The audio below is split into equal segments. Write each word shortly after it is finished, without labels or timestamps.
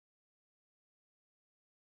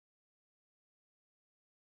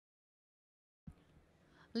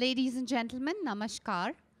Ladies and gentlemen,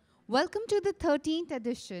 namaskar. Welcome to the 13th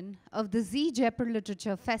edition of the Z Jaipur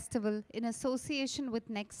Literature Festival in association with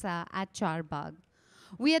Nexa at Charbagh.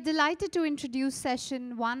 We are delighted to introduce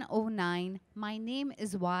session 109, My Name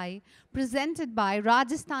is Why, presented by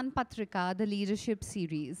Rajasthan Patrika, the leadership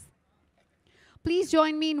series. Please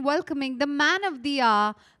join me in welcoming the man of the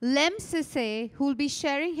hour, Lemn Sissay, who will be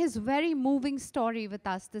sharing his very moving story with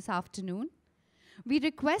us this afternoon. We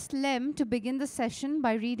request Lemn to begin the session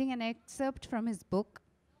by reading an excerpt from his book.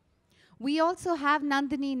 We also have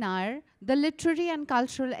Nandini Nair, the literary and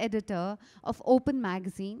cultural editor of Open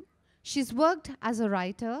Magazine. She's worked as a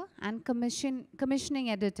writer and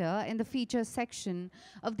commissioning editor in the feature section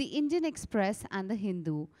of the Indian Express and the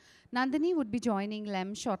Hindu. Nandini would be joining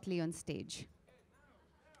Lemn shortly on stage.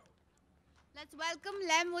 Let's welcome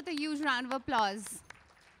Lemn with a huge round of applause.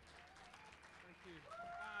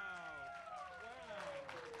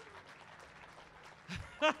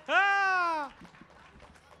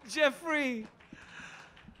 Jeffrey,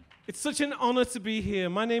 it's such an honor to be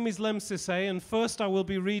here. My name is Lemn Sissay, and first I will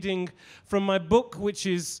be reading from my book, which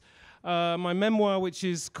is my memoir, which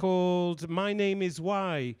is called My Name is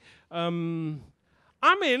Why. I'm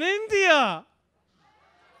in India.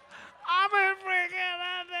 I'm in freaking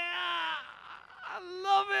India. I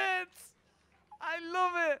love it. I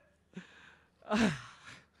love it.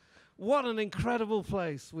 What an incredible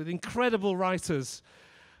place with incredible writers.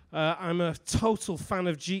 I'm a total fan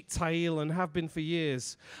of Jeet Thayil and have been for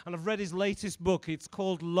years. And I've read his latest book. It's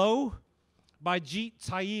called Lo by Jeet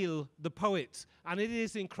Thayil, the poet. And it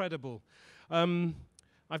is incredible.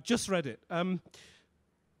 I've just read it.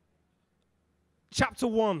 Chapter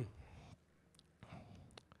 1.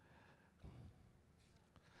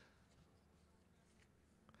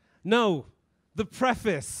 No, the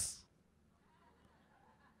preface.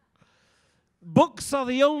 Books are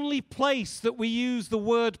the only place that we use the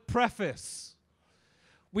word preface.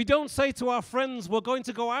 We don't say to our friends, we're going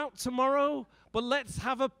to go out tomorrow, but let's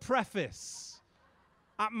have a preface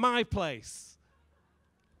at my place.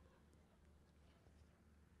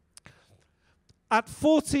 At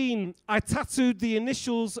 14, I tattooed the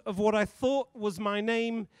initials of what I thought was my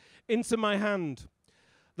name into my hand.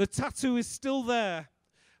 The tattoo is still there,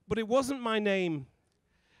 but it wasn't my name.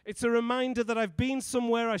 It's a reminder that I've been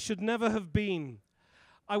somewhere I should never have been.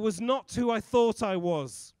 I was not who I thought I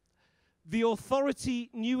was. The authority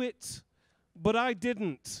knew it, but I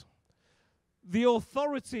didn't. The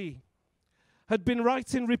authority had been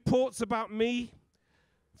writing reports about me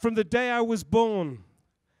from the day I was born.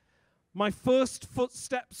 My first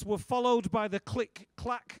footsteps were followed by the click,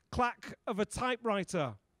 clack, clack of a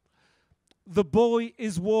typewriter. The boy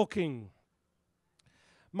is walking.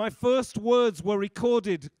 My first words were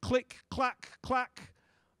recorded, click, clack, clack.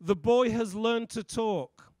 The boy has learned to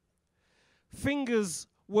talk. Fingers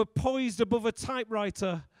were poised above a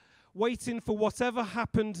typewriter, waiting for whatever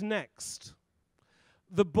happened next.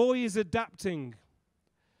 The boy is adapting.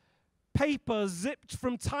 Paper zipped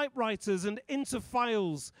from typewriters and into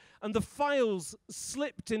files, and the files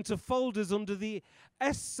slipped into folders under the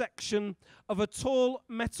S section of a tall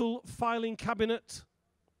metal filing cabinet.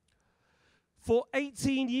 For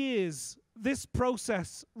 18 years, this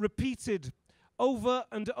process repeated over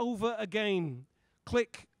and over again.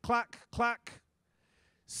 Click, clack, clack.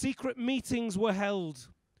 Secret meetings were held.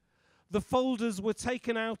 The folders were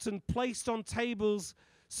taken out and placed on tables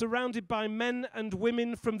surrounded by men and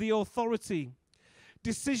women from the authority.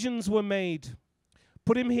 Decisions were made.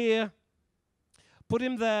 Put him here. Put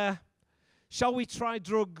him there. Shall we try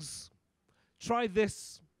drugs? Try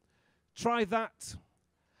this. Try that.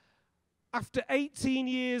 After 18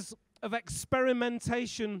 years of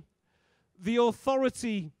experimentation, the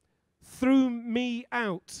authority threw me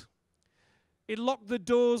out. It locked the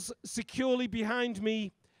doors securely behind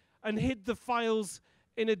me and hid the files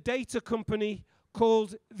in a data company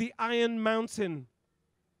called the Iron Mountain.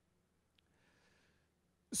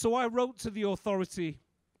 So I wrote to the authority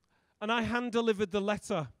and I hand-delivered the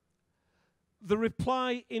letter. The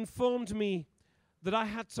reply informed me that I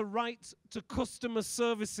had to write to customer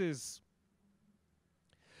services.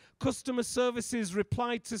 Customer services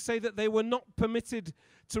replied to say that they were not permitted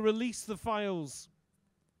to release the files.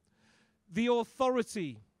 The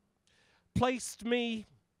authority placed me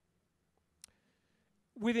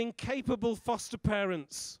with incapable foster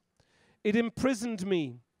parents. It imprisoned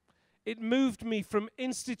me. It moved me from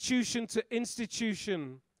institution to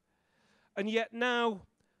institution. And yet now,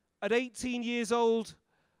 at 18 years old,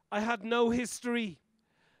 I had no history,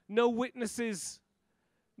 no witnesses,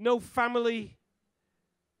 no family.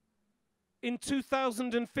 In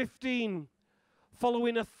 2015,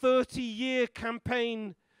 following a 30-year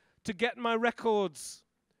campaign to get my records,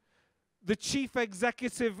 the chief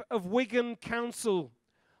executive of Wigan Council,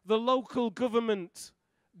 the local government,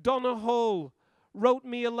 Donna Hall, wrote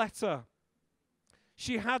me a letter.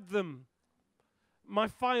 She had them, my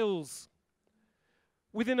files.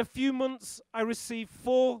 Within a few months, I received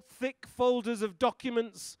 4 thick folders of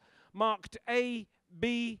documents marked A,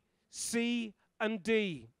 B, C, and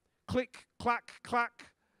D. Click, clack,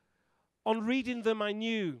 clack. On reading them, I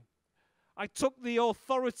knew. I took the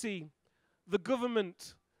authority, the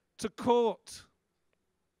government, to court.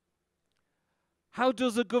 How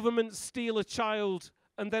does a government steal a child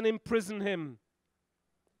and then imprison him?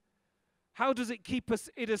 How does it keep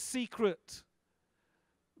it a secret?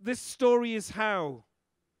 This story is how.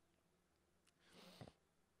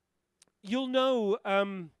 You'll know,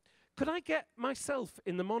 could I get myself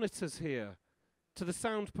in the monitors here to the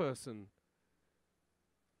sound person?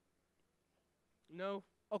 No?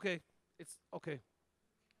 Okay, it's okay.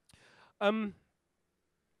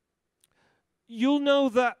 You'll know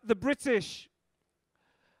that the British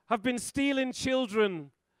have been stealing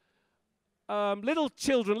children,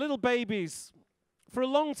 little babies, for a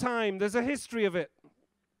long time. There's a history of it.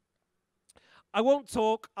 I won't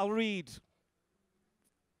talk, I'll read.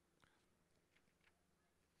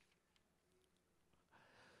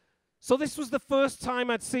 So this was the first time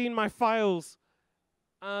I'd seen my files.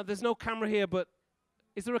 There's no camera here, but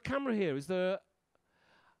is there a camera here? Is there?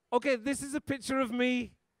 Okay, this is a picture of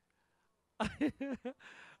me.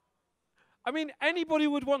 I mean, anybody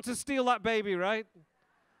would want to steal that baby, right?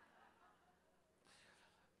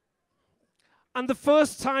 And the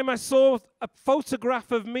first time I saw a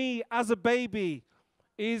photograph of me as a baby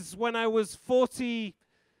is when I was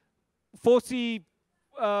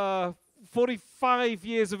 45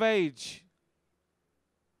 years of age.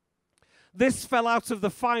 This fell out of the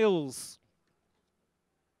files.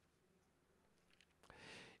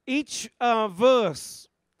 Each verse,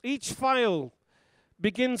 each file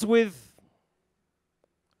begins with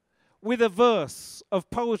a verse of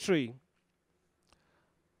poetry.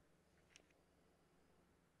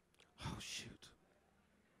 Oh, shoot.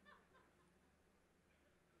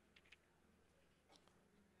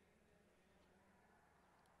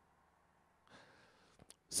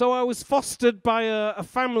 So I was fostered by a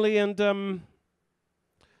family, and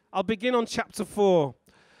I'll begin on chapter 4.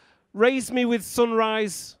 Raise me with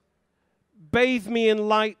sunrise, bathe me in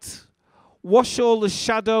light, wash all the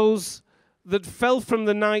shadows that fell from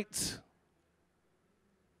the night.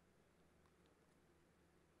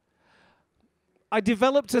 I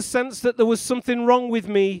developed a sense that there was something wrong with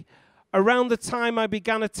me around the time I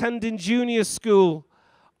began attending junior school.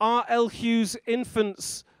 R.L. Hughes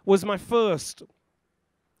Infants was my first.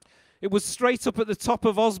 It was straight up at the top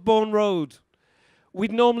of Osborne Road.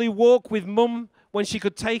 We'd normally walk with Mum when she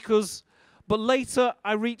could take us, but later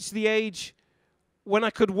I reached the age when I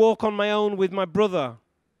could walk on my own with my brother.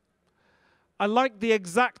 I liked the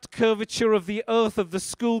exact curvature of the earth of the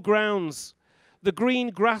school grounds. The green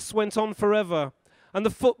grass went on forever, and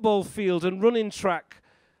the football field and running track.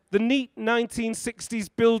 The neat 1960s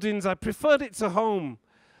buildings, I preferred it to home.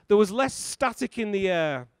 There was less static in the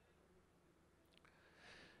air.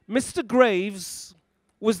 Mr. Graves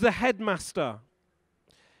was the headmaster.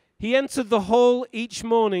 He entered the hall each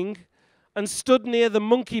morning and stood near the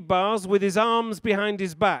monkey bars with his arms behind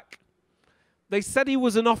his back. They said he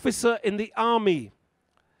was an officer in the army.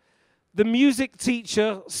 The music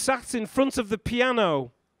teacher sat in front of the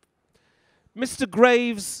piano. Mr.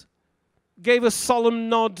 Graves gave a solemn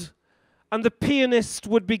nod, and the pianist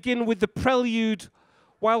would begin with the prelude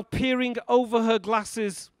while peering over her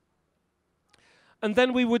glasses. And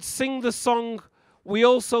then we would sing the song we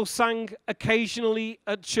also sang occasionally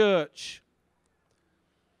at church.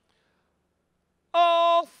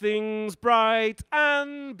 All things bright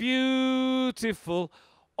and beautiful,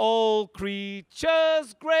 all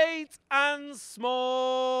creatures great and small,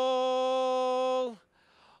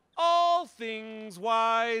 all things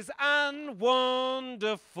wise and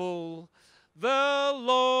wonderful, the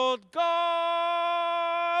Lord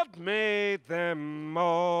God made them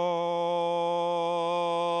all.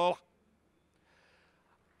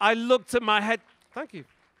 I looked at my head, thank you.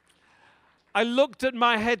 I looked at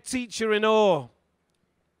my head teacher in awe.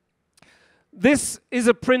 This is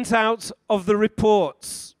a printout of the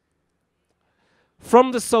reports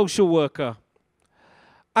from the social worker.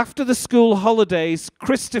 After the school holidays,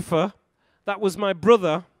 Christopher, that was my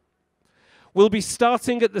brother, will be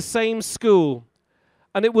starting at the same school.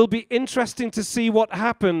 And it will be interesting to see what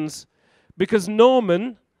happens, because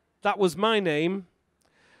Norman, that was my name,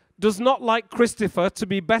 does not like Christopher to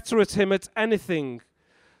be better at him at anything.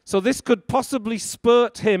 So this could possibly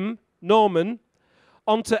spurt him, Norman,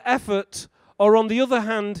 onto effort, or on the other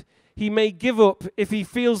hand, he may give up if he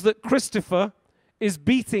feels that Christopher is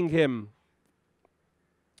beating him.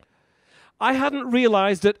 I hadn't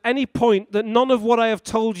realized at any point that none of what I have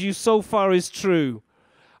told you so far is true.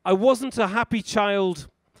 I wasn't a happy child.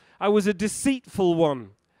 I was a deceitful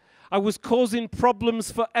one. I was causing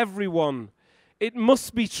problems for everyone. It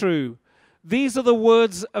must be true. These are the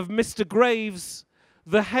words of Mr. Graves,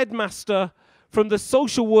 the headmaster, from the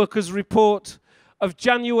social workers' report of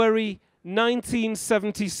January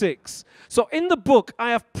 1976. So in the book,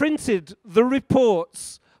 I have printed the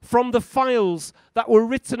reports from the files that were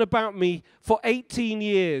written about me for 18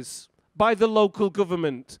 years by the local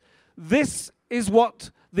government. This is what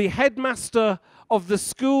the headmaster of the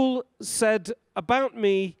school said about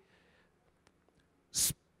me,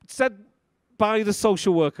 said by the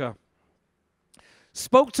social worker.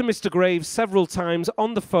 Spoke to Mr. Graves several times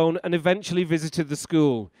on the phone and eventually visited the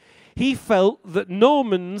school. He felt that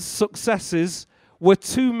Norman's successes were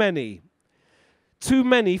too many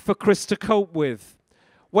for Chris to cope with.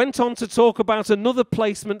 Went on to talk about another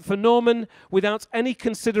placement for Norman without any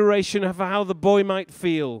consideration of how the boy might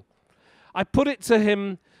feel. I put it to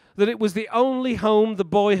him that it was the only home the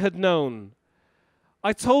boy had known.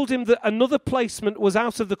 I told him that another placement was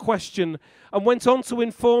out of the question and went on to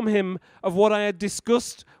inform him of what I had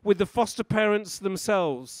discussed with the foster parents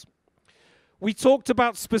themselves. We talked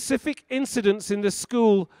about specific incidents in the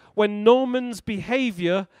school when Norman's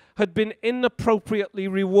behavior had been inappropriately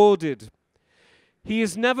rewarded. He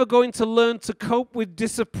is never going to learn to cope with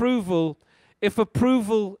disapproval if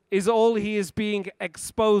approval is all he is being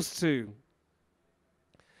exposed to.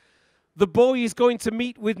 The boy is going to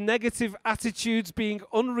meet with negative attitudes being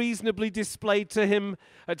unreasonably displayed to him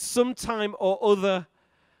at some time or other,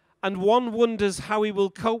 and one wonders how he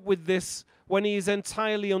will cope with this when he is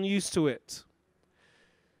entirely unused to it.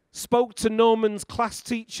 Spoke to Norman's class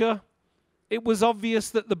teacher. It was obvious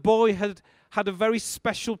that the boy had had a very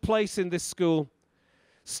special place in this school.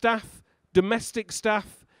 Staff, domestic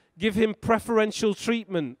staff, give him preferential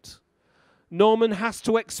treatment. Norman has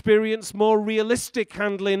to experience more realistic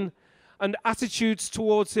handling, and attitudes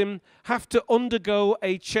towards him have to undergo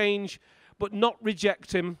a change, but not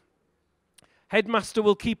reject him. Headmaster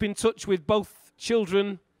will keep in touch with both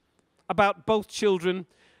children, about both children,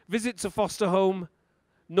 visit to foster home,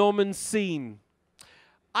 Norman seen.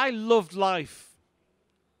 I loved life.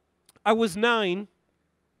 I was 9.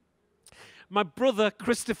 My brother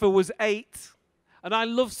Christopher was 8, and I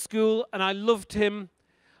loved school, and I loved him,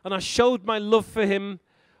 and I showed my love for him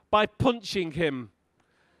by punching him.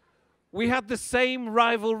 We had the same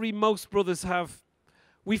rivalry most brothers have.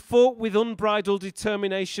 We fought with unbridled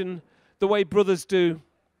determination, the way brothers do.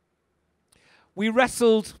 We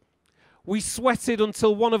wrestled, we sweated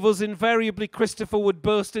until one of us, invariably Christopher, would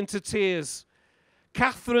burst into tears.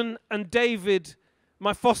 Catherine and David,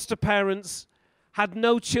 my foster parents, had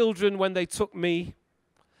no children when they took me.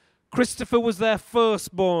 Christopher was their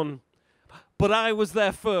firstborn, but I was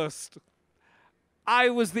their first. I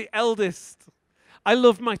was the eldest. I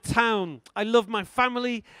loved my town. I loved my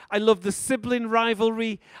family. I loved the sibling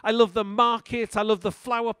rivalry. I loved the market. I loved the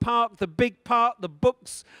flower park, the big park, the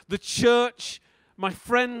books, the church, my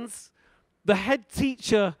friends. The head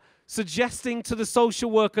teacher suggesting to the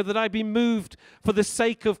social worker that I be moved for the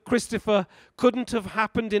sake of Christopher couldn't have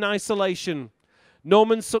happened in isolation.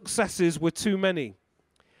 Norman's successes were too many.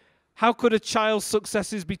 How could a child's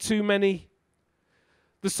successes be too many?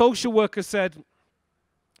 The social worker said,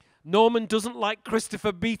 Norman doesn't like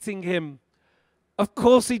Christopher beating him. Of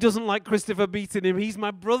course he doesn't like Christopher beating him. He's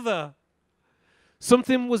my brother.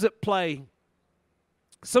 Something was at play.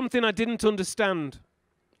 Something I didn't understand.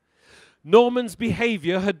 Norman's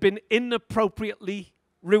behavior had been inappropriately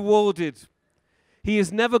rewarded. He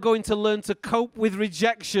is never going to learn to cope with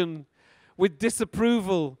rejection, with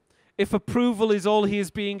disapproval, if approval is all he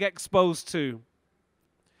is being exposed to.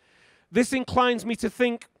 This inclines me to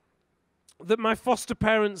think that my foster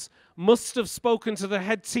parents must have spoken to the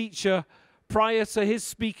head teacher prior to his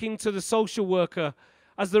speaking to the social worker,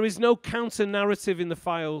 as there is no counter-narrative in the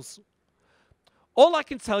files. All I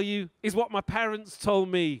can tell you is what my parents told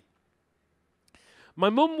me. My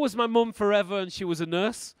mum was my mum forever, and she was a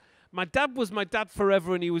nurse. My dad was my dad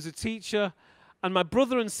forever, and he was a teacher. And my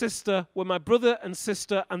brother and sister were my brother and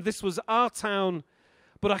sister, and this was our town.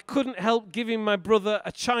 But I couldn't help giving my brother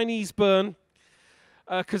a Chinese burn,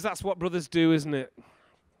 because that's what brothers do, isn't it?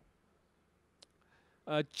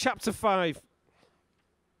 Chapter 5.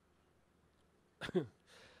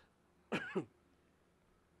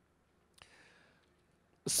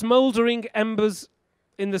 Smouldering embers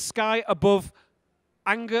in the sky above.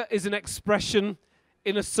 Anger is an expression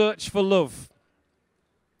in a search for love.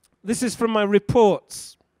 This is from my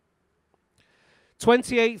reports.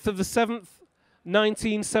 28th of the 7th,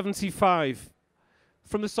 1975,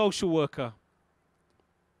 from the social worker.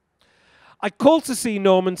 I called to see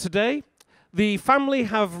Norman today. The family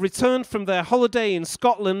have returned from their holiday in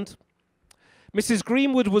Scotland. Mrs.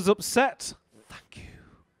 Greenwood was upset. Thank you.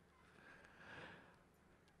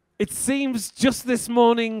 It seems just this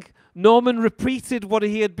morning, Norman repeated what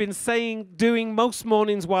he had been doing most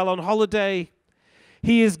mornings while on holiday.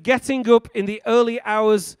 He is getting up in the early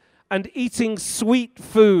hours and eating sweet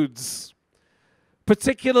foods,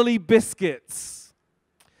 particularly biscuits.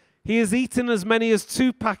 He has eaten as many as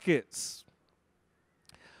 2 packets.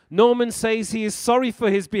 Norman says he is sorry for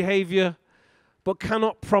his behavior, but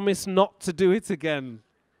cannot promise not to do it again.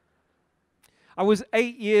 I was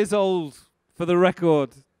 8 years old, for the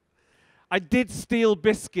record. I did steal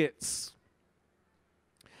biscuits,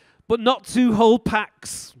 but not 2 whole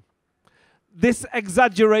packs. This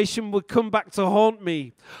exaggeration would come back to haunt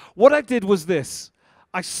me. What I did was this.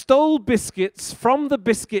 I stole biscuits from the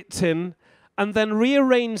biscuit tin and then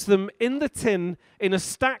rearranged them in the tin in a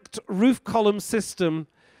stacked roof column system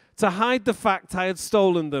to hide the fact I had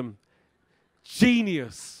stolen them.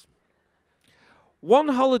 Genius. One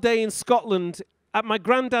holiday in Scotland, at my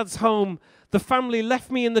granddad's home, the family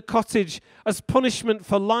left me in the cottage as punishment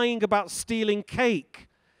for lying about stealing cake.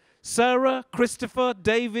 Sarah, Christopher,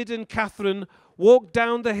 David, and Catherine walked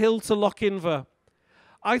down the hill to Lochinver.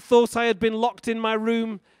 I thought I had been locked in my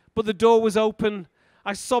room, but the door was open.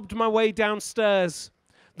 I sobbed my way downstairs.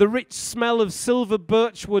 The rich smell of silver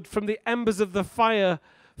birchwood from the embers of the fire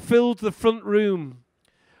filled the front room.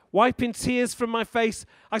 Wiping tears from my face,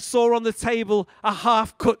 I saw on the table a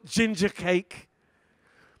half-cut ginger cake.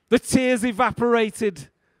 The tears evaporated.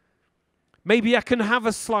 Maybe I can have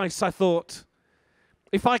a slice, I thought.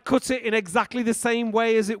 If I cut it in exactly the same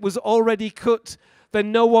way as it was already cut,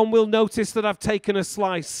 then no one will notice that I've taken a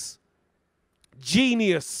slice.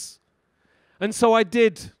 Genius. And so I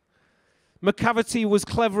did. McCavity was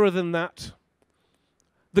cleverer than that.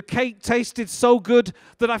 The cake tasted so good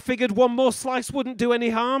that I figured one more slice wouldn't do any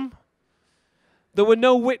harm. There were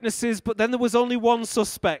no witnesses, but then there was only one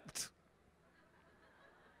suspect.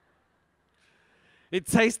 It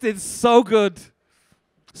tasted so good.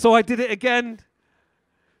 So I did it again.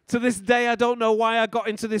 To this day, I don't know why I got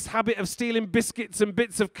into this habit of stealing biscuits and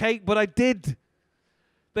bits of cake, but I did.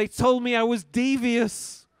 They told me I was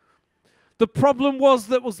devious. The problem was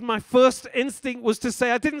that my first instinct was to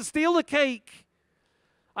say I didn't steal the cake.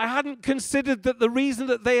 I hadn't considered that the reason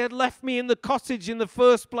that they had left me in the cottage in the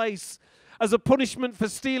first place as a punishment for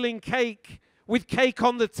stealing cake, with cake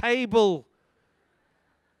on the table.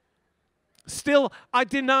 Still, I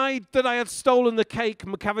denied that I had stolen the cake.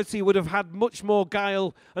 McCavity would have had much more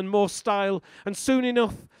guile and more style. And soon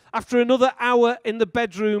enough, after another hour in the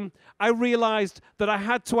bedroom, I realized that I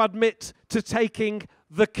had to admit to taking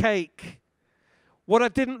the cake. What I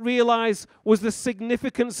didn't realize was the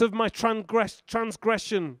significance of my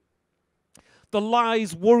transgression. The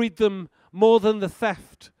lies worried them more than the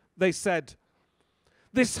theft, they said.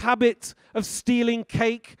 This habit of stealing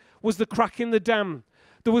cake was the crack in the dam.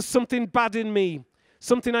 There was something bad in me,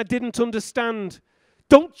 something I didn't understand.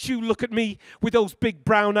 "Don't you look at me with those big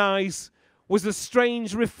brown eyes," was the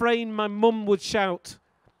strange refrain my mum would shout.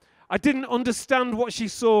 I didn't understand what she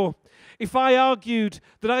saw. If I argued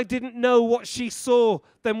that I didn't know what she saw,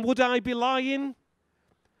 then would I be lying?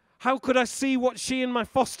 How could I see what she and my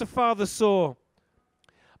foster father saw?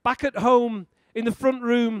 Back at home, in the front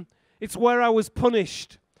room, it's where I was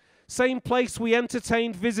punished. Same place we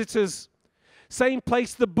entertained visitors. Same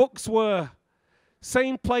place the books were.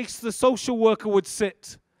 Same place the social worker would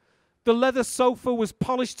sit. The leather sofa was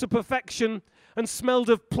polished to perfection and smelled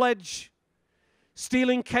of pledge.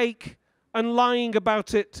 Stealing cake and lying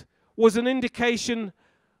about it was an indication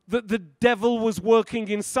that the devil was working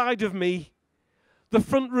inside of me. The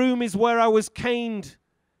front room is where I was caned.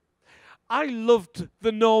 I loved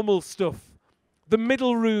the normal stuff. The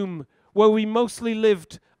middle room, where we mostly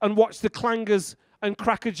lived and watched the clangers and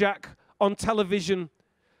crackerjack on television.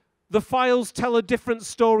 The files tell a different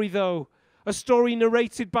story, though. A story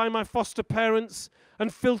narrated by my foster parents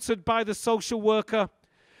and filtered by the social worker.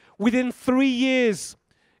 Within 3 years,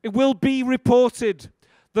 it will be reported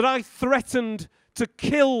that I threatened to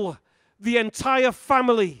kill the entire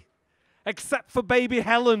family, except for baby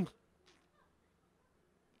Helen.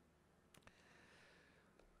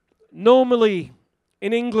 Normally,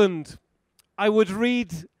 in England, I would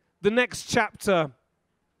read the next chapter,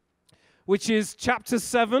 which is chapter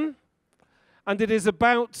 7, and it is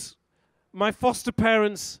about my foster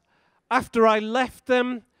parents after I left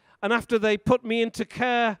them and after they put me into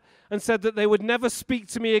care and said that they would never speak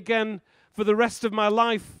to me again for the rest of my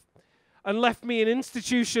life. and left me in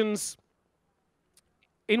institutions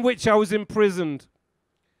in which I was imprisoned.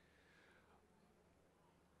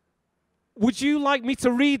 Would you like me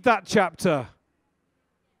to read that chapter?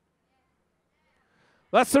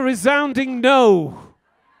 That's a resounding no.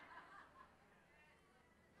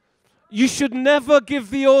 You should never give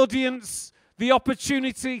the audience the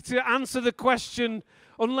opportunity to answer the question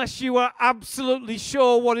unless you are absolutely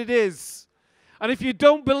sure what it is. And if you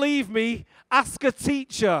don't believe me, ask a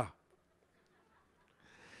teacher.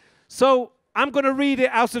 So I'm going to read it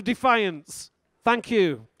out of defiance. Thank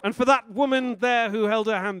you. And for that woman there who held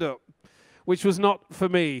her hand up, which was not for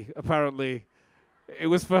me, apparently. It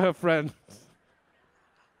was for her friend.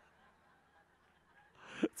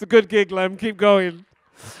 It's a good gig, Lem. Keep going.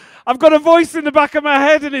 I've got a voice in the back of my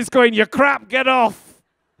head and it's going, "You're crap, get off."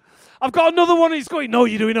 I've got another one and he's going, "No,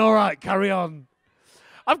 you're doing all right, carry on."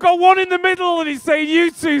 I've got one in the middle and he's saying,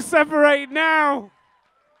 "You two separate now."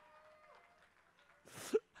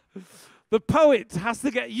 The poet has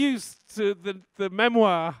to get used to the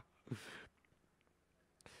memoir.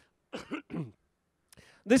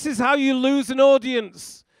 This is how you lose an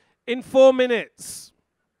audience in 4 minutes.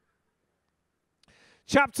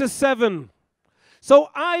 Chapter 7. So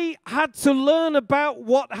I had to learn about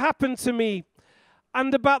what happened to me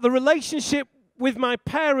and about the relationship with my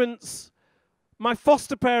parents, my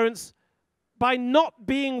foster parents, by not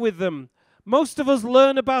being with them. Most of us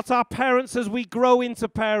learn about our parents as we grow into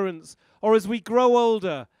parents or as we grow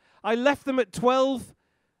older. I left them at 12,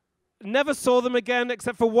 never saw them again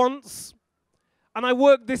except for once, and I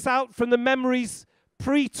worked this out from the memories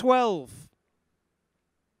pre-12.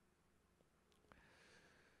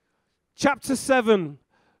 Chapter 7.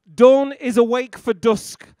 Dawn is awake for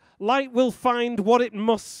dusk. Light will find what it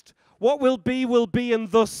must. What will be,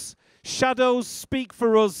 and thus shadows speak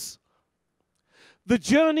for us. The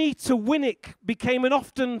journey to Winnick became an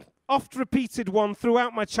oft-repeated one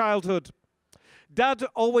throughout my childhood. Dad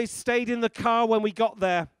always stayed in the car when we got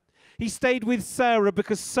there. He stayed with Sarah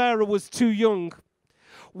because Sarah was too young.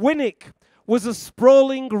 Winnick was a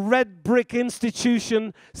sprawling red brick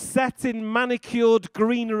institution set in manicured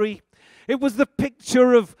greenery. It was the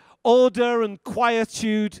picture of order and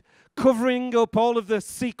quietude, covering up all of the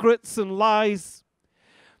secrets and lies.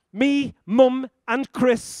 Me, Mum, and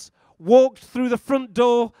Chris walked through the front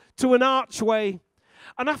door to an archway,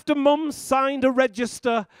 and after Mum signed a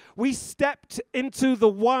register, we stepped into the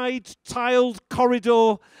wide tiled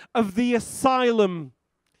corridor of the asylum.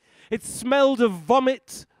 It smelled of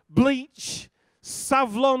vomit, bleach,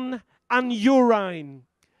 Savlon, and urine.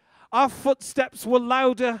 Our footsteps were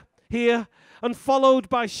louder here and followed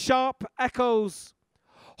by sharp echoes.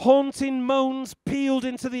 Haunting moans pealed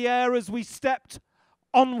into the air as we stepped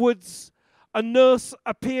onwards. A nurse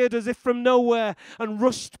appeared as if from nowhere and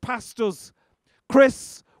rushed past us.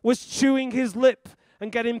 Chris was chewing his lip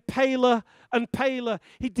and getting paler and paler.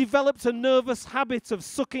 He developed a nervous habit of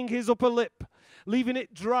sucking his upper lip, leaving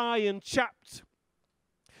it dry and chapped.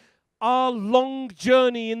 Our long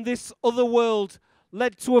journey in this other world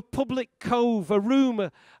led to a public cove, a room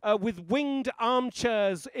with winged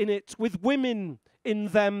armchairs in it, with women in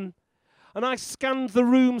them. And I scanned the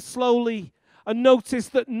room slowly and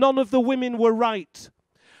noticed that none of the women were right.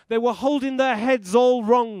 They were holding their heads all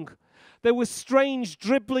wrong. They were strange,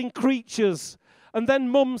 dribbling creatures. And then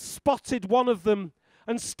Mum spotted one of them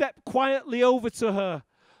and stepped quietly over to her.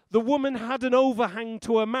 The woman had an overhang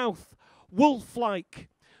to her mouth, wolf-like,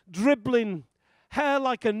 dribbling, hair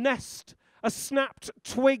like a nest, a snapped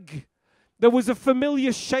twig. There was a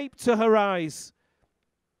familiar shape to her eyes.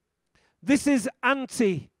 "This is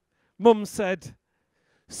Auntie," Mum said.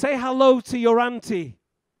 "Say hello to your auntie."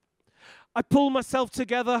 I pulled myself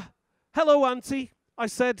together. "Hello, Auntie," I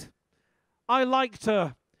said. I liked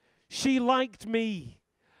her. She liked me.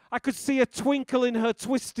 I could see a twinkle in her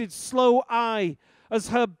twisted, slow eye as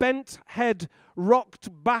her bent head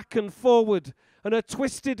rocked back and forward, and her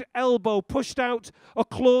twisted elbow pushed out a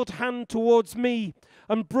clawed hand towards me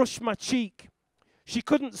and brushed my cheek. She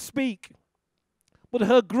couldn't speak, but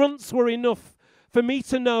her grunts were enough for me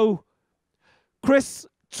to know. Chris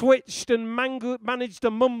twitched and managed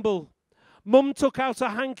a mumble. Mum took out a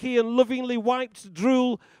hanky and lovingly wiped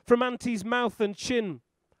drool from Auntie's mouth and chin.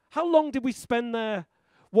 How long did we spend there,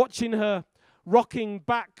 watching her, rocking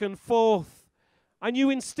back and forth? I knew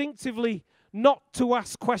instinctively not to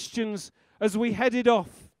ask questions as we headed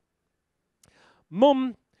off.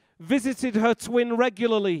 Mum visited her twin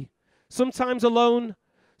regularly, sometimes alone,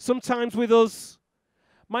 sometimes with us.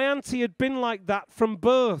 My auntie had been like that from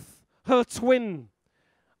birth, her twin.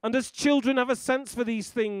 And as children have a sense for these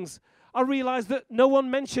things, I realized that no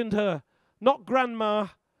one mentioned her, not Grandma,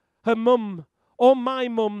 her mum, or my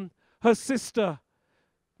mum, her sister.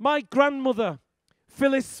 My grandmother,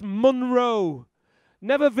 Phyllis Munro,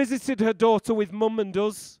 never visited her daughter with mum and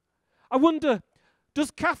us. I wonder,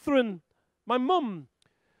 does Catherine, my mum,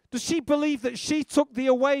 does she believe that she took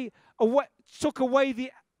away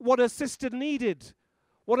what her sister needed?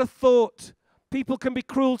 What a thought. People can be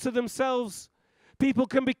cruel to themselves. People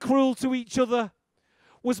can be cruel to each other.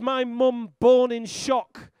 Was my mum born in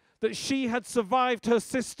shock that she had survived her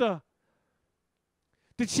sister?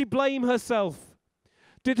 Did she blame herself?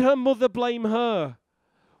 Did her mother blame her?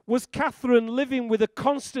 Was Catherine living with a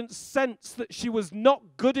constant sense that she was not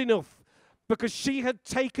good enough because she had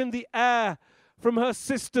taken the air from her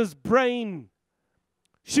sister's brain?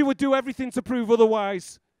 She would do everything to prove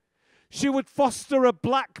otherwise. She would foster a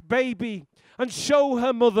black baby and show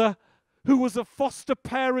her mother, who was a foster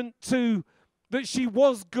parent too, that she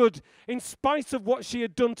was good in spite of what she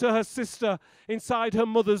had done to her sister inside her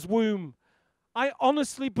mother's womb. I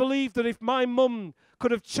honestly believe that if my mum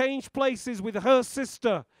could have changed places with her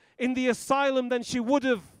sister in the asylum, then she would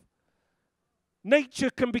have. Nature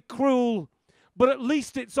can be cruel, but at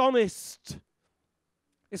least it's honest.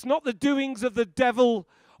 It's not the doings of the devil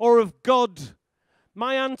or of God.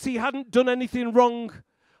 My auntie hadn't done anything wrong.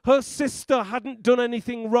 Her sister hadn't done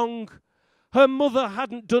anything wrong. Her mother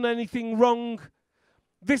hadn't done anything wrong.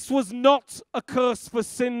 This was not a curse for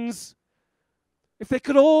sins. If they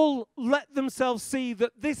could all let themselves see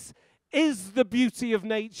that this is the beauty of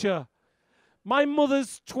nature. My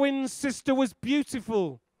mother's twin sister was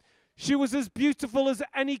beautiful. She was as beautiful as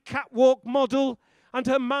any catwalk model, and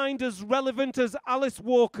her mind as relevant as Alice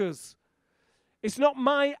Walker's. It's not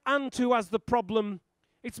my aunt who has the problem.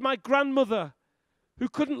 It's my grandmother who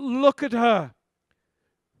couldn't look at her,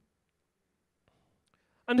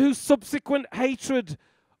 and whose subsequent hatred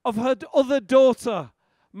of her other daughter,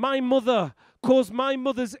 my mother, caused my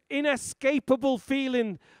mother's inescapable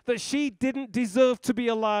feeling that she didn't deserve to be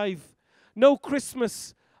alive. No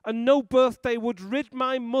Christmas and no birthday would rid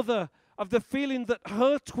my mother of the feeling that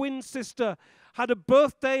her twin sister had a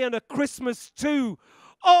birthday and a Christmas too.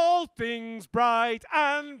 All things bright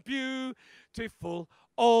and beautiful,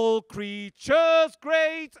 all creatures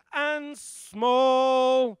great and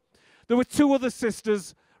small. There were two other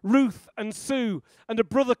sisters, Ruth and Sue, and a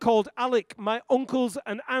brother called Alec, my uncles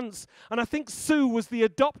and aunts, and I think Sue was the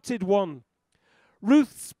adopted one.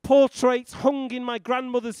 Ruth's portrait hung in my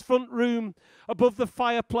grandmother's front room above the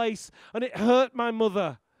fireplace, and it hurt my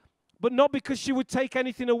mother. But not because she would take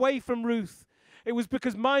anything away from Ruth. It was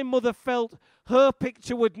because my mother felt her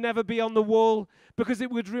picture would never be on the wall, because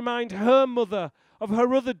it would remind her mother of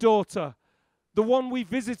her other daughter, the one we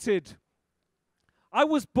visited. I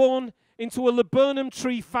was born into a laburnum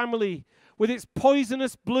tree family with its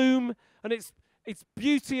poisonous bloom and its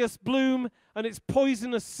beauteous bloom and its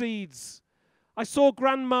poisonous seeds. I saw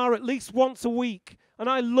Grandma at least once a week, and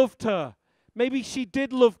I loved her. Maybe she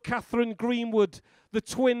did love Catherine Greenwood, the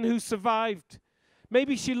twin who survived.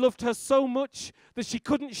 Maybe she loved her so much that she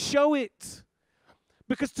couldn't show it,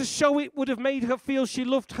 because to show it would have made her feel she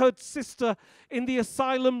loved her sister in the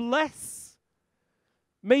asylum less.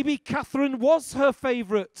 Maybe Catherine was her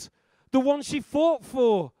favorite, the one she fought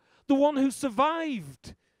for, the one who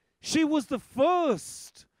survived. She was the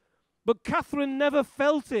first. But Catherine never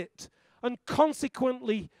felt it, and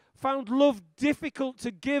consequently found love difficult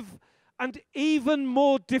to give and even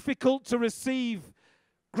more difficult to receive.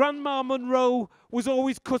 Grandma Munro was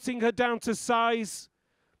always cutting her down to size.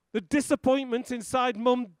 The disappointment inside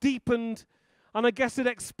Mum deepened, and I guess it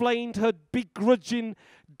explained her begrudging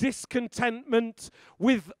discontentment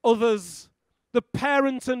with others. The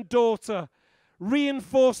parent and daughter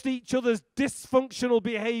reinforced each other's dysfunctional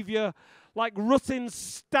behavior like rutting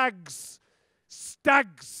stags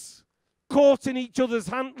caught in each other's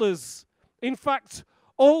antlers. In fact,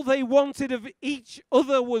 all they wanted of each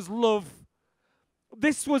other was love.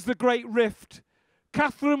 This was the great rift.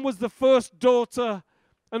 Catherine was the first daughter,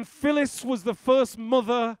 and Phyllis was the first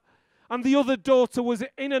mother, and the other daughter was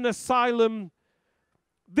in an asylum.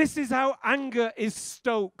 This is how anger is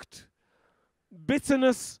stoked.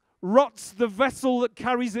 Bitterness rots the vessel that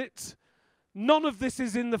carries it. None of this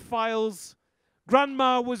is in the files.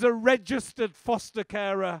 Grandma was a registered foster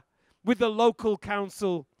carer with the local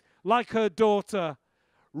council, like her daughter.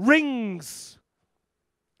 Rings.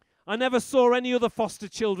 I never saw any other foster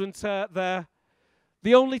children there.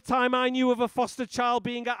 The only time I knew of a foster child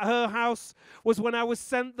being at her house was when I was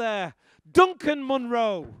sent there. Duncan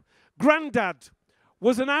Munro, Grandad,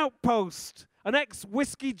 was an outpost, an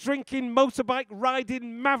ex-whiskey drinking, motorbike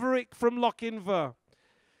riding maverick from Lochinver.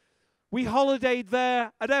 We holidayed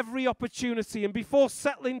there at every opportunity, and before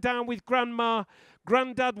settling down with Grandma,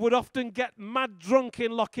 Grandad would often get mad drunk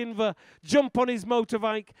in Lochinver, jump on his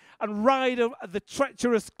motorbike, and ride the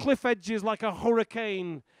treacherous cliff edges like a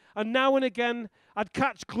hurricane. And now and again, I'd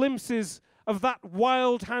catch glimpses of that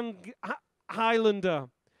wild Highlander.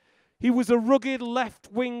 He was a rugged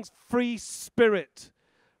left-wing free spirit.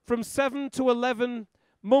 From 7 to 11,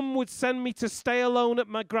 Mum would send me to stay alone at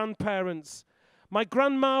my grandparents'. My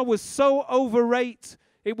grandma was so overweight,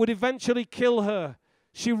 it would eventually kill her.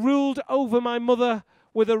 She ruled over my mother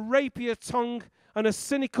with a rapier tongue and a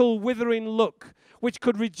cynical, withering look, which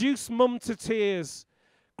could reduce Mum to tears.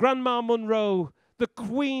 Grandma Munro, the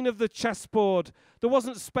queen of the chessboard. There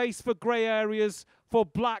wasn't space for grey areas, for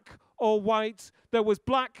black or white. There was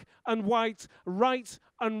black and white, right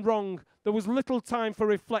and wrong. There was little time for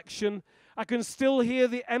reflection. I can still hear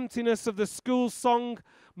the emptiness of the school song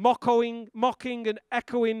mocking and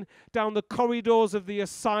echoing down the corridors of the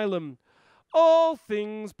asylum. All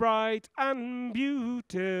things bright and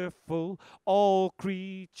beautiful, all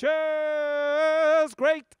creatures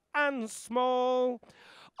great and small,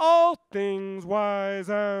 all things wise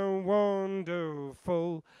and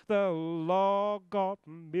wonderful, the Lord God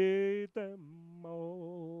made them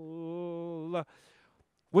all.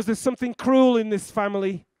 Was there something cruel in this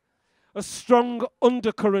family? A strong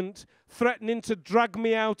undercurrent threatening to drag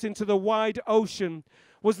me out into the wide ocean?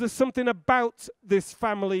 Was there something about this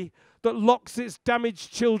family that locks its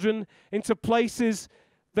damaged children into places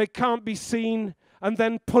they can't be seen and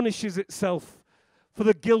then punishes itself for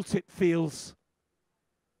the guilt it feels?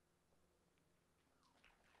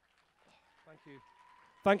 Thank you.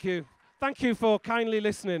 Thank you. Thank you for kindly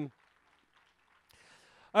listening.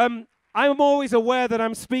 I'm always aware that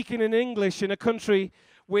I'm speaking in English in a country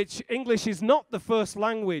which English is not the first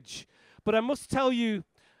language. But I must tell you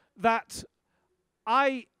that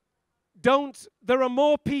there are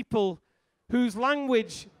more people whose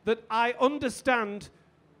language that I understand.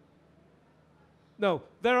 No,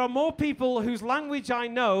 there are more people whose language I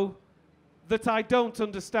know that I don't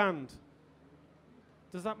understand.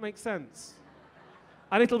 Does that make sense?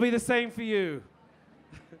 And it'll be the same for you.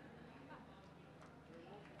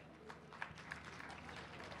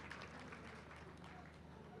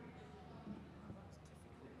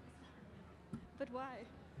 But why?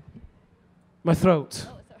 My throat. Oh,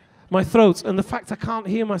 sorry. My throat, and the fact I can't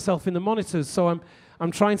hear myself in the monitors, so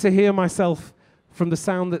I'm trying to hear myself from the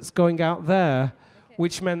sound that's going out there, okay,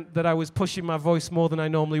 which meant that I was pushing my voice more than I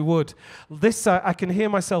normally would. This, I can hear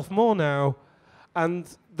myself more now, and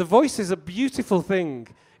the voice is a beautiful thing.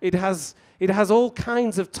 It has all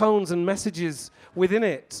kinds of tones and messages within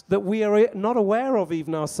it that we are not aware of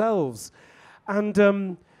even ourselves. And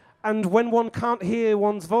when one can't hear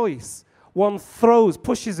one's voice, one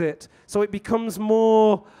pushes it, so it becomes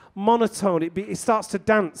more monotone. It starts to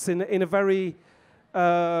dance in a very,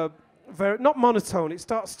 not monotone, it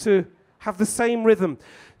starts to have the same rhythm.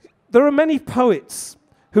 There are many poets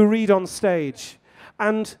who read on stage,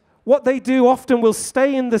 and what they do often will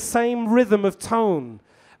stay in the same rhythm of tone.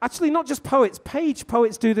 Actually, not just poets, page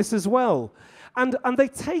poets do this as well. And they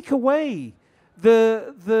take away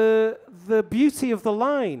the beauty of the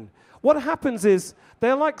line. What happens is,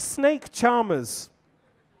 they're like snake charmers.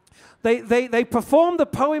 They perform the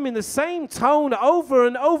poem in the same tone over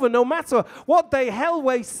and over, no matter what they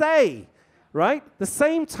hellway say, right? The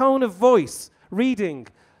same tone of voice, reading,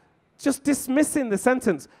 just dismissing the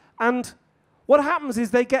sentence. And what happens is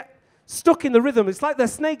they get stuck in the rhythm. It's like they're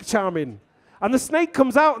snake charming. And the snake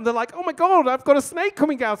comes out and they're like, oh my God, I've got a snake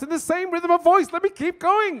coming out in the same rhythm of voice. Let me keep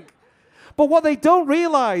going. But what they don't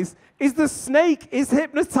realize is the snake is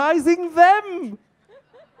hypnotizing them,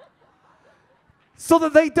 so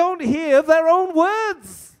that they don't hear their own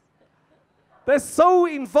words. They're so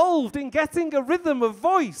involved in getting a rhythm of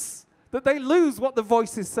voice that they lose what the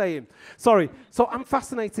voice is saying. Sorry. So I'm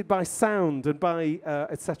fascinated by sound and by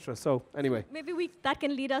etc. So anyway. Maybe that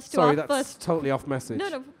can lead us to Sorry, our that's first... totally off message.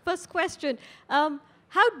 No, first question.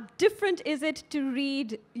 How different is it to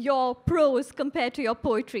read your prose compared to your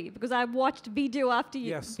poetry? Because I've watched video after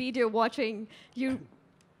video watching you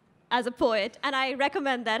as a poet, and I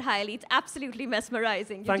recommend that highly. It's absolutely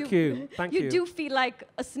mesmerizing. Thank you. You do feel like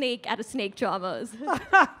a snake at a snake charmer's.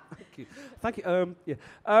 Thank you. Thank you.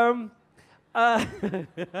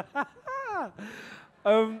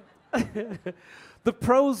 The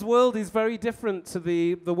prose world is very different to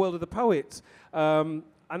the world of the poet. And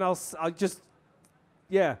I'll just,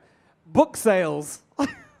 book sales.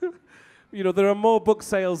 You know, there are more book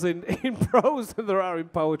sales in prose than there are in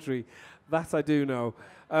poetry. That I do know.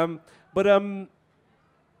 But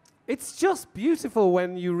it's just beautiful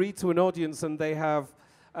when you read to an audience and they have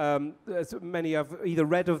as many have either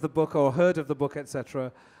read of the book or heard of the book,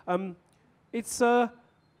 etc. It's a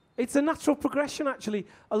natural progression, actually.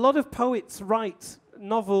 A lot of poets write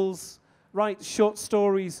novels, write short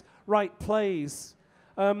stories, write plays.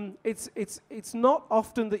 It's not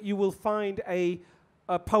often that you will find a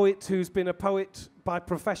poet who's been a poet by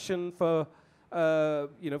profession for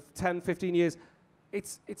 10, 15 years.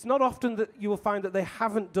 It's not often that you will find that they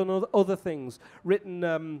haven't done other things,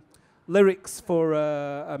 written lyrics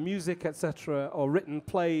for music, etc., or written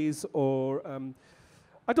plays, or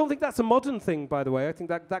I don't think that's a modern thing, by the way. I think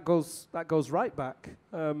that goes right back.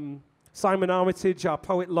 Simon Armitage, our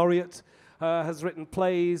poet laureate, has written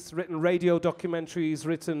plays, written radio documentaries,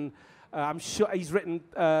 written. I'm sure he's written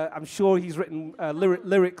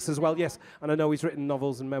lyrics as well. Yes, and I know he's written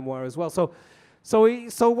novels and memoir as well. So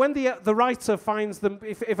when the writer finds them,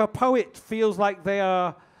 if a poet feels like they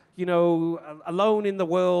are, alone in the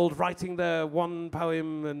world, writing their one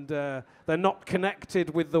poem, and they're not connected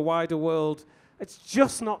with the wider world, it's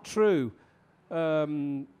just not true.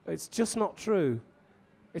 It's just not true.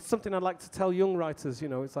 It's something I'd like to tell young writers.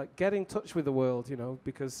 It's like get in touch with the world,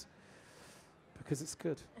 because it's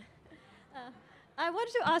good. I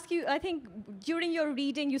wanted to ask you, I think during your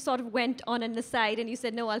reading, you sort of went on an aside and you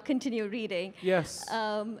said, no, I'll continue reading. Yes.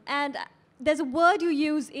 And there's a word you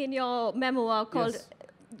use in your memoir called, yes,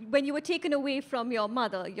 when you were taken away from your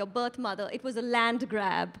mother, your birth mother, it was a land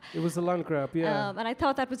grab. It was a land grab, yeah. And I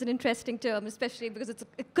thought that was an interesting term, especially because it's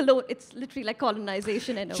literally like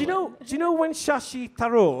colonization. Do you know when Shashi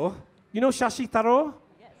Tharoor, you know Shashi Tharoor?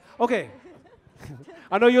 Yes. Okay.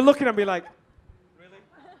 I know you're looking at me like,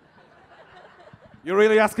 you're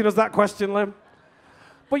really asking us that question, Lem?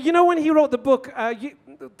 But when he wrote the book,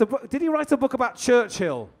 did he write a book about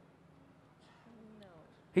Churchill? No.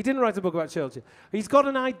 He didn't write a book about Churchill. He's got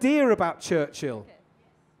an idea about Churchill.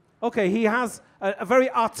 Okay, he has a very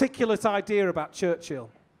articulate idea about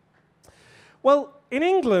Churchill. Well, in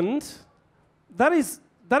England, that is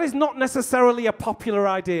not necessarily a popular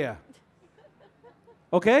idea.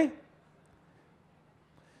 Okay?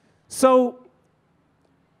 So,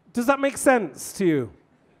 does that make sense to you?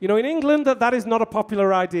 In England, that is not a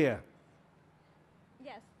popular idea.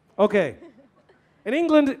 Yes. Okay. In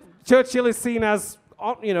England, Churchill is seen as,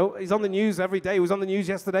 he's on the news every day. He was on the news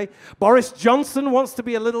yesterday. Boris Johnson wants to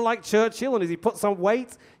be a little like Churchill, and as he puts on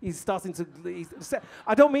weight, he's starting to...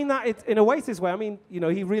 I don't mean that in a weighted way. I mean,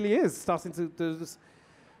 he really is starting to do this.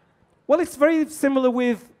 Well, it's very similar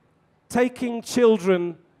with taking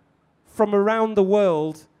children from around the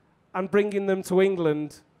world and bringing them to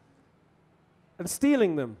England and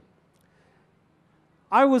stealing them.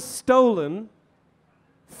 I was stolen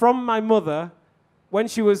from my mother when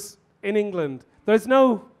she was in England. There's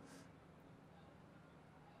no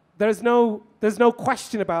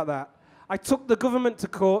question about that. I took the government to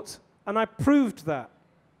court and I proved that.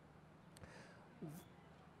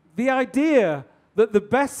 The idea that the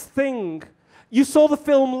best thing... You saw the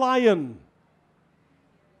film Lion.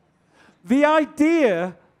 The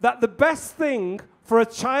idea that the best thing for a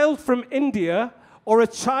child from India or a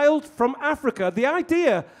child from Africa, the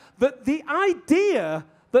idea that the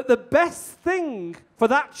best thing for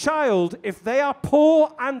that child, if they are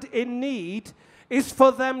poor and in need, is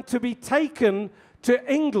for them to be taken to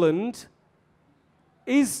England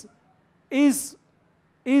is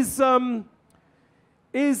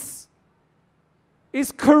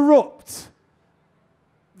corrupt.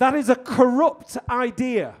 That is a corrupt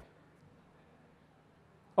idea.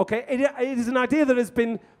 Okay, it is an idea that has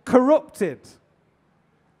been corrupted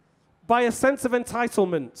by a sense of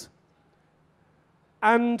entitlement.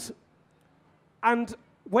 And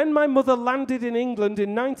when my mother landed in England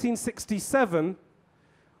in 1967,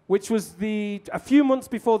 which was a few months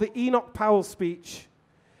before the Enoch Powell speech,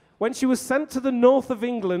 when she was sent to the north of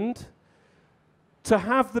England to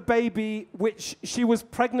have the baby which she was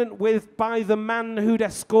pregnant with by the man who'd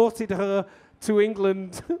escorted her to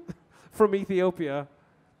England from Ethiopia,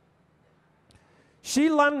 she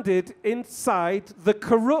landed inside the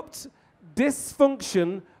corrupt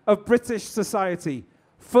dysfunction of British society.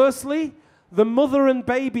 Firstly, the mother and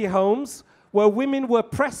baby homes where women were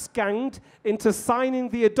press-ganged into signing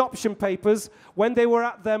the adoption papers when they were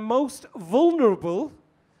at their most vulnerable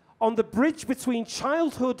on the bridge between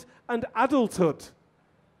childhood and adulthood,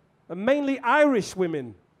 and mainly Irish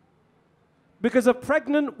women. Because a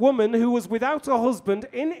pregnant woman who was without a husband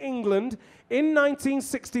in England in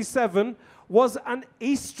 1967 was an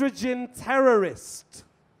estrogen terrorist.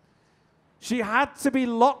 She had to be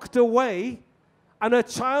locked away, and her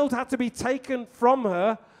child had to be taken from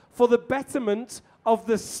her for the betterment of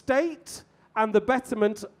the state and the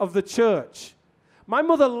betterment of the church. My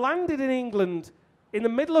mother landed in England in the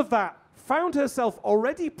middle of that, found herself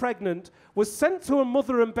already pregnant, was sent to a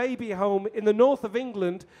mother and baby home in the north of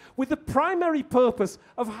England with the primary purpose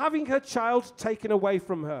of having her child taken away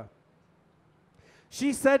from her.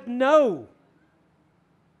 She said no.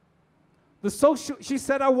 She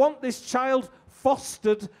said, I want this child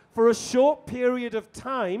fostered for a short period of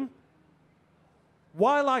time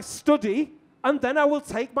while I study, and then I will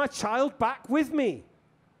take my child back with me.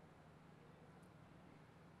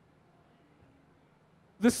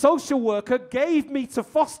 The social worker gave me to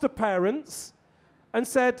foster parents and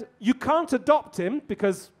said, you can't adopt him,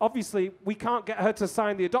 because obviously we can't get her to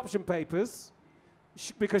sign the adoption papers,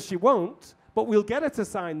 because she won't, but we'll get her to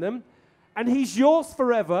sign them, and he's yours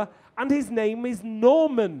forever, and his name is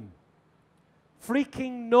Norman.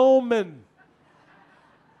 Freaking Norman.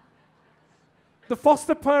 The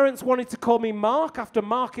foster parents wanted to call me Mark, after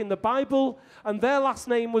Mark in the Bible, and their last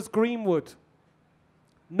name was Greenwood.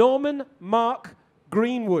 Norman Mark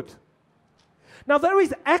Greenwood. Now, there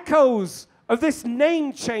is echoes of this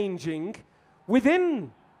name changing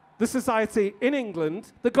within the society in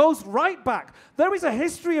England that goes right back. There is a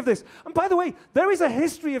history of this. And by the way, there is a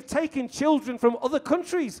history of taking children from other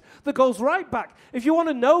countries that goes right back. If you want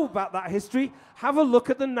to know about that history, have a look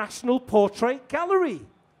at the National Portrait Gallery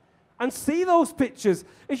and see those pictures.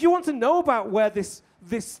 If you want to know about where this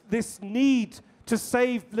need to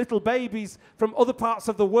save little babies from other parts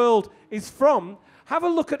of the world is from, have a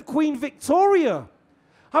look at Queen Victoria.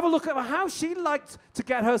 Have a look at how she liked to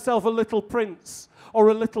get herself a little prince or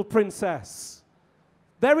a little princess.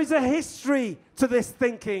 There is a history to this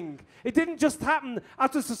thinking. It didn't just happen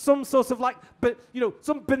out of some sort of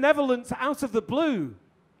some benevolence out of the blue.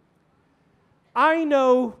 I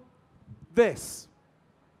know this,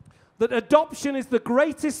 that adoption is the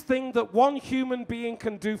greatest thing that one human being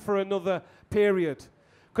can do for another, period.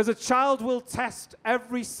 Because a child will test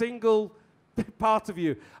every single part of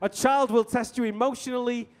you. A child will test you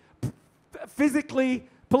emotionally, physically,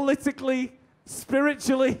 politically,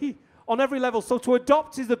 spiritually, on every level. So to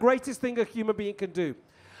adopt is the greatest thing a human being can do.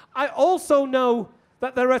 I also know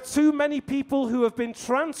that there are too many people who have been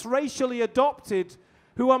transracially adopted,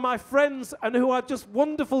 who are my friends and who are just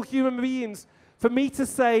wonderful human beings, for me to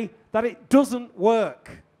say that it doesn't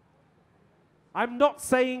work. I'm not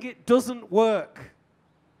saying it doesn't work.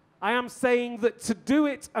 I am saying that to do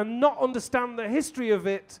it and not understand the history of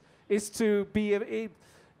it is to be,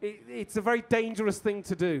 it's a very dangerous thing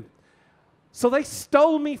to do. So they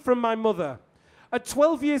stole me from my mother. At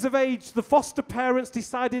 12 years of age, the foster parents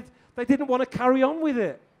decided they didn't want to carry on with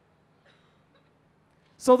it.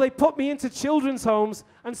 So they put me into children's homes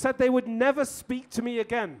and said they would never speak to me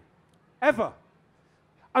again, ever.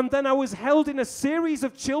 And then I was held in a series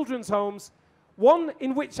of children's homes, one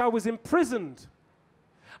in which I was imprisoned.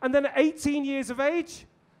 And then at 18 years of age,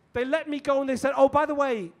 they let me go and they said, oh, by the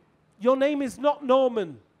way, your name is not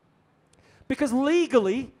Norman. Because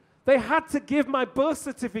legally, they had to give my birth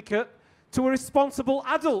certificate to a responsible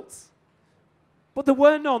adult. But there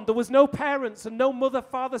were none. There was no parents and no mother,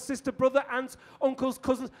 father, sister, brother, aunts, uncles,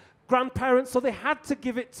 cousins, grandparents. So they had to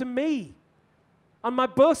give it to me. And my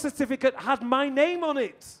birth certificate had my name on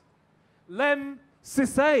it. Lemn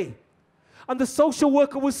Sissay. And the social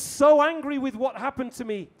worker was so angry with what happened to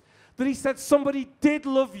me that he said, somebody did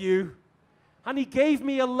love you. And he gave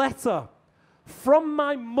me a letter from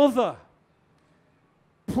my mother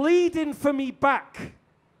pleading for me back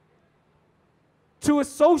to a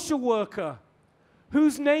social worker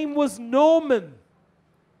whose name was Norman.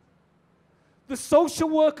 The social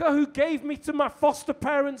worker who gave me to my foster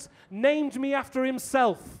parents named me after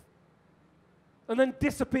himself and then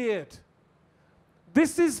disappeared.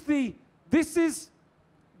 This is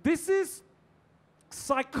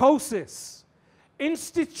psychosis,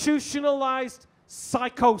 institutionalized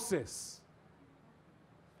psychosis.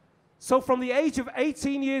 So from the age of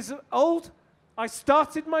 18 years old, I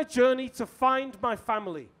started my journey to find my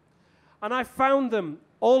family. And I found them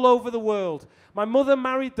all over the world. My mother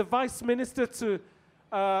married the vice minister to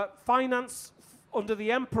finance under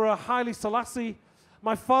the Emperor Haile Selassie.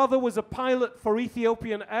 My father was a pilot for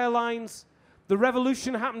Ethiopian Airlines. The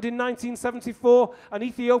revolution happened in 1974, and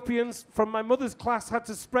Ethiopians from my mother's class had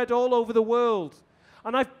to spread all over the world.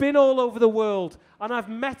 And I've been all over the world, and I've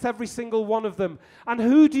met every single one of them. And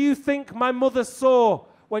who do you think my mother saw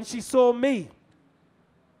when she saw me?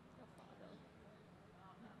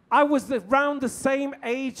 I was around the same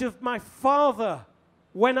age of my father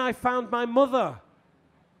when I found my mother.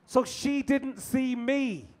 So she didn't see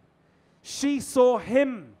me. She saw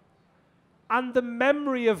him and the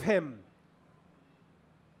memory of him,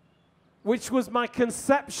 which was my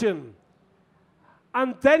conception.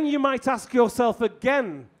 And then you might ask yourself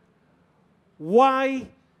again, Why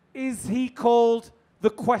is he called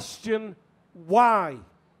the question why?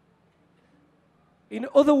 In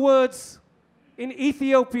other words, in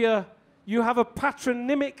Ethiopia, you have a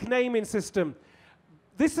patronymic naming system.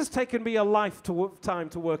 This has taken me a lifetime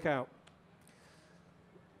to work out.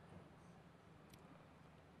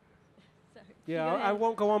 Yeah, I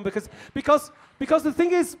won't go on because the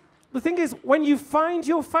thing is, when you find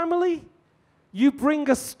your family, you bring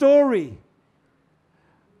a story.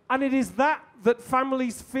 And it is that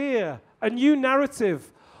families fear, a new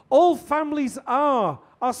narrative. All families are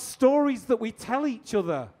stories that we tell each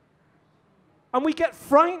other. And we get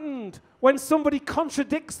frightened when somebody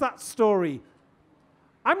contradicts that story.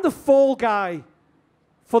 I'm the fall guy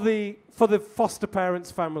for the foster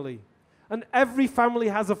parents' family. And every family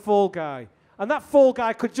has a fall guy. And that fall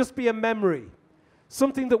guy could just be a memory,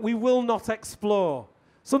 something that we will not explore,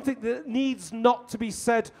 something that needs not to be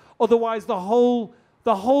said, otherwise the whole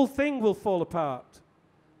thing will fall apart.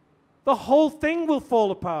 The whole thing will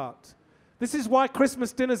fall apart. This is why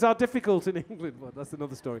Christmas dinners are difficult in England. Well, that's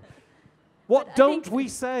another story. What don't we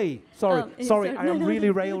say? Sorry, I am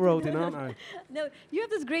really railroading, aren't I? No, you have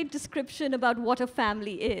this great description about what a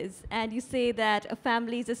family is, and you say that a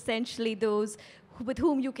family is essentially those with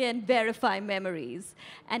whom you can verify memories.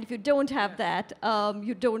 And if you don't have that,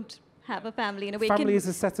 you don't have a family in a way. Family is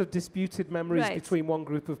a set of disputed memories between one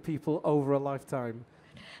group of people over a lifetime.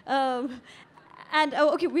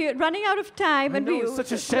 Okay, we're running out of time. It's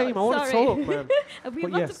such a shame. I want to talk, man. We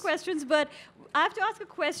have lots of questions, but I have to ask a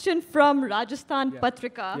question from Rajasthan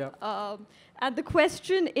Patrika. And the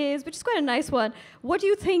question is, which is quite a nice one, what do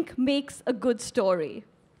you think makes a good story?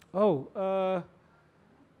 I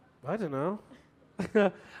don't know.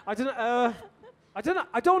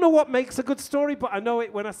 I don't know what makes a good story, but I know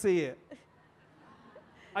it when I see it.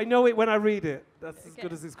 I know it when I read it. That's as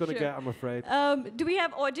good as it's going to get, I'm afraid. Do we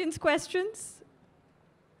have audience questions?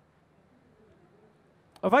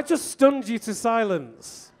 Have I just stunned you to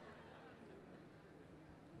silence?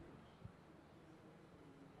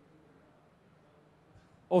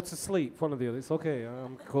 Or to sleep, one or the other. It's okay,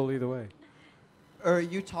 I'm cool either way.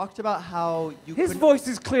 You talked about how you His voice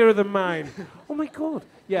is clearer than mine. Oh my God.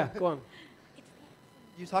 Yeah, go on.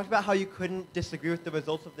 You talked about how you couldn't disagree with the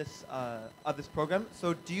results of this program.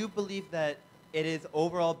 So do you believe that it is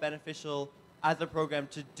overall beneficial as a program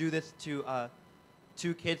to do this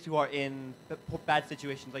to kids who are in bad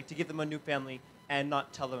situations, like to give them a new family and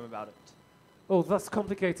not tell them about it? Oh, that's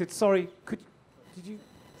complicated. Sorry, did you...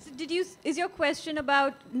 So is your question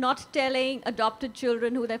about not telling adopted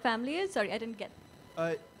children who their family is? Sorry, I didn't get.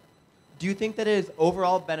 Do you think that it is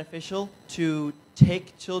overall beneficial to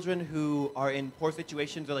take children who are in poor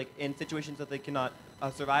situations or like in situations that they cannot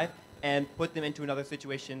survive and put them into another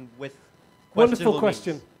situation with Wonderful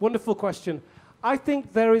question. Means? Wonderful question. I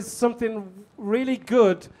think there is something really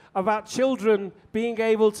good about children being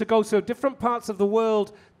able to go to different parts of the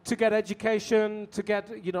world to get education, to get,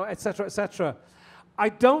 et cetera, et cetera. I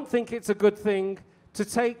don't think it's a good thing to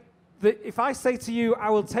take if I say to you, I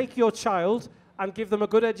will take your child and give them a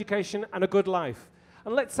good education and a good life.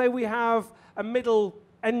 And let's say we have a middle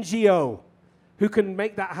NGO who can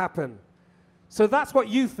make that happen. So that's what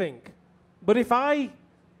you think. But if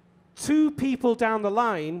two people down the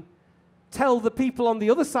line, tell the people on the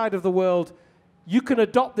other side of the world, you can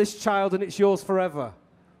adopt this child and it's yours forever.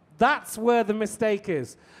 That's where the mistake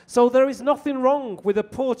is. So there is nothing wrong with a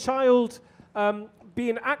poor child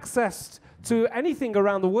being accessed to anything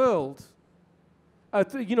around the world.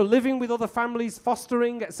 Living with other families,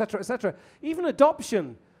 fostering, etc., even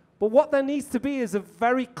adoption. But what there needs to be is a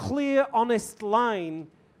very clear, honest line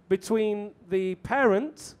between the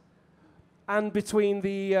parent and between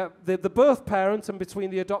the birth parent and between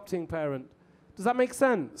the adopting parent. Does that make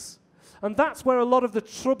sense? And that's where a lot of the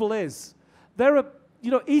trouble is.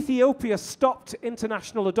 Ethiopia stopped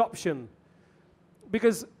international adoption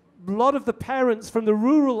because a lot of the parents from the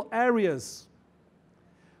rural areas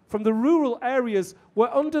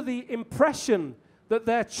were under the impression that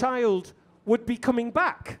their child would be coming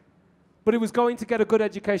back, but it was going to get a good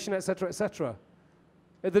education, etc., etc.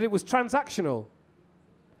 That it was transactional.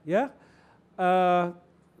 Yeah?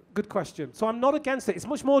 Good question. So I'm not against it. It's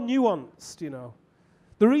much more nuanced,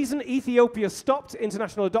 The reason Ethiopia stopped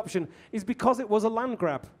international adoption is because it was a land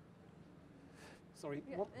grab. Sorry.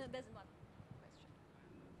 Yeah, there's one question.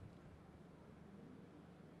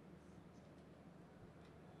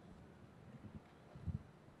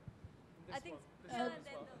 I think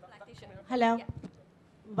Hello. Yeah.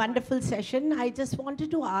 Wonderful session. I just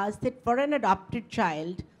wanted to ask that for an adopted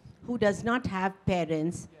child who does not have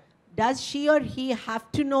parents, does she or he have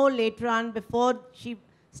to know later on before she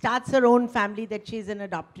starts her own family, that she's an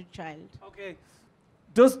adopted child. Okay.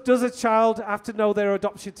 Does a child have to know their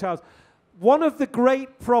adopted child? One of the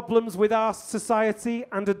great problems with our society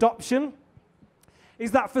and adoption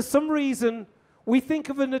is that for some reason we think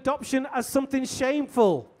of an adoption as something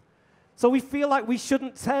shameful. So we feel like we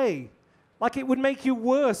shouldn't say, like it would make you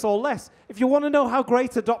worse or less. If you want to know how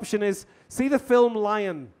great adoption is, see the film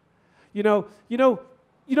Lion. You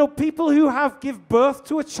know, people who give birth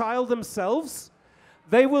to a child themselves,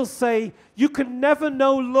 they will say, you can never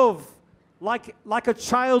know love like a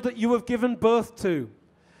child that you have given birth to.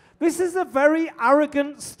 This is a very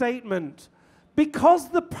arrogant statement. Because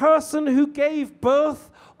the person who gave birth,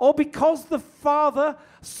 or because the father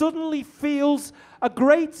suddenly feels a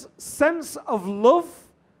great sense of love,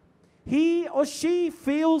 he or she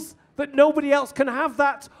feels that nobody else can have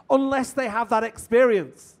that unless they have that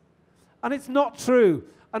experience. And it's not true.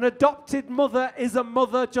 An adopted mother is a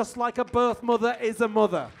mother just like a birth mother is a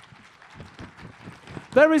mother.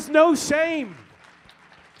 There is no shame.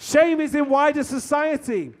 Shame is in wider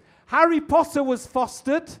society. Harry Potter was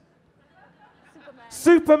fostered.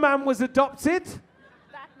 Superman was adopted.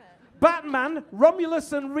 Batman,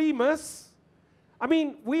 Romulus and Remus. I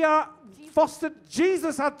mean, we are fostered.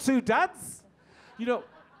 Jesus had 2 dads. You know,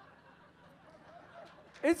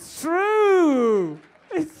 it's true.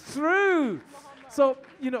 It's true. So,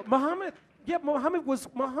 you know, Muhammad,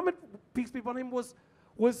 peace be upon him,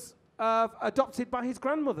 was adopted by his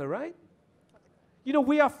grandmother, right? You know,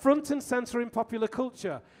 we are front and center in popular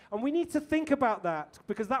culture. And we need to think about that,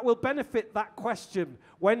 because that will benefit that question.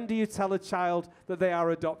 When do you tell a child that they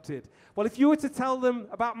are adopted? Well, if you were to tell them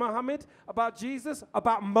about Muhammad, about Jesus,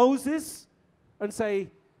 about Moses, and say,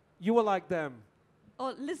 you were like them.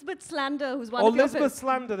 Or Lisbeth Slander, who's one of your... Or Lisbeth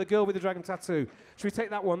Slander, the girl with the dragon tattoo. Should we take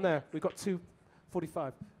that one there? We've got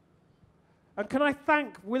 2:45. And can I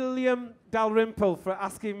thank William Dalrymple for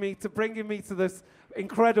bringing me to this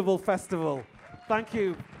incredible festival. Thank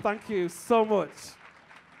you so much.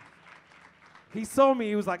 He saw me,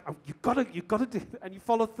 he was like, oh, you gotta do it, and you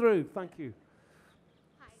followed through. Thank you.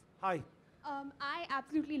 Hi. I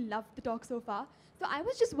absolutely loved the talk so far. So I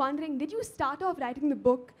was just wondering, did you start off writing the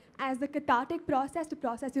book as a cathartic process to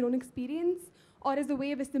process your own experience, or as a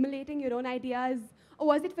way of assimilating your own ideas, or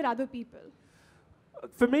was it for other people?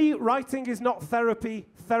 For me, writing is not therapy.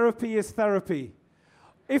 Therapy is therapy.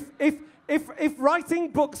 If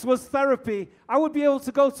writing books was therapy, I would be able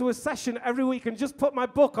to go to a session every week and just put my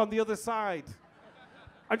book on the other side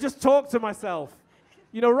and just talk to myself.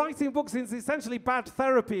 You know, writing books is essentially bad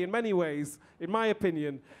therapy in many ways, in my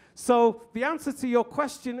opinion. So the answer to your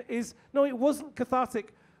question is, no, it wasn't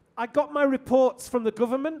cathartic. I got my reports from the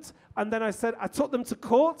government, and then I took them to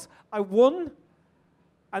court, I won,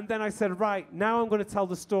 and then I said, right, now I'm going to tell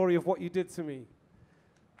the story of what you did to me.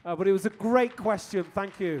 But it was a great question,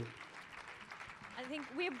 thank you. I think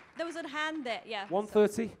there was a hand there, yeah.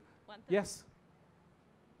 1:30? Yes.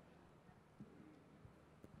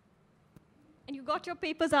 And you got your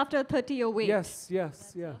papers after a 30-year wait.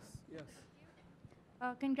 Yes.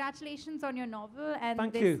 Congratulations on your novel and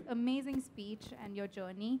Thank this you. amazing speech and your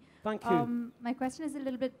journey. Thank you. My question is a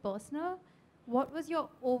little bit personal. What was your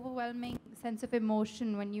overwhelming sense of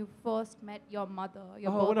emotion when you first met your mother?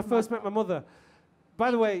 When I first met my mother. By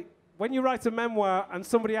the way, when you write a memoir and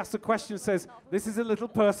somebody asks a question and says, this is a little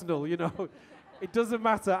personal, you know, it doesn't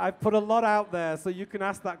matter. I've put a lot out there, so you can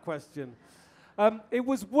ask that question. It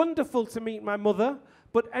was wonderful to meet my mother,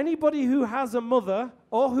 but anybody who has a mother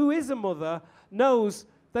or who is a mother knows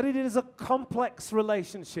that it is a complex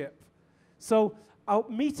relationship. So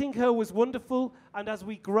meeting her was wonderful, and as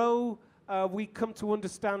we grow, we come to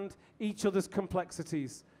understand each other's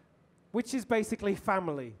complexities, which is basically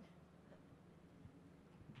family.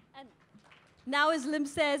 And now, as Lim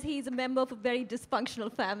says, he's a member of a very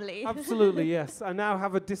dysfunctional family. Absolutely, yes. I now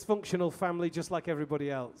have a dysfunctional family just like everybody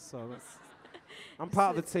else, so I'm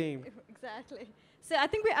part of the team. Exactly. So I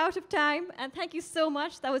think we're out of time, and thank you so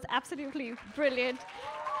much. That was absolutely brilliant.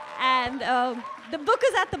 And the book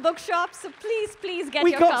is at the bookshop, so please get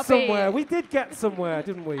your copy. We got somewhere. We did get somewhere,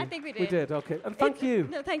 didn't we? I think we did. We did, okay. And thank you.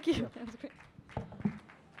 No, thank you. Yeah. That was great.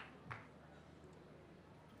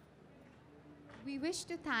 We wish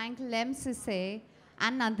to thank Lemn Sissay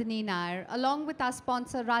and Nandini Nair, along with our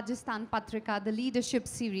sponsor Rajasthan Patrika, the Leadership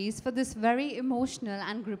Series, for this very emotional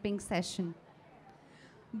and gripping session.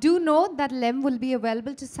 Do note that Lem will be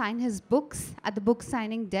available to sign his books at the book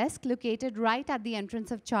signing desk located right at the entrance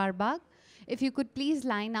of Charbagh. If you could please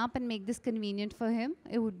line up and make this convenient for him,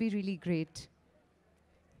 it would be really great.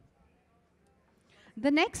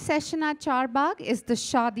 The next session at Charbagh is the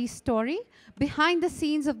Shadi story, behind the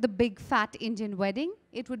scenes of the big fat Indian wedding.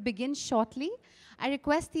 It would begin shortly. I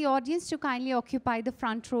request the audience to kindly occupy the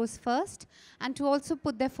front rows first and to also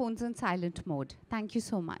put their phones on silent mode. Thank you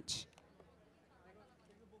so much.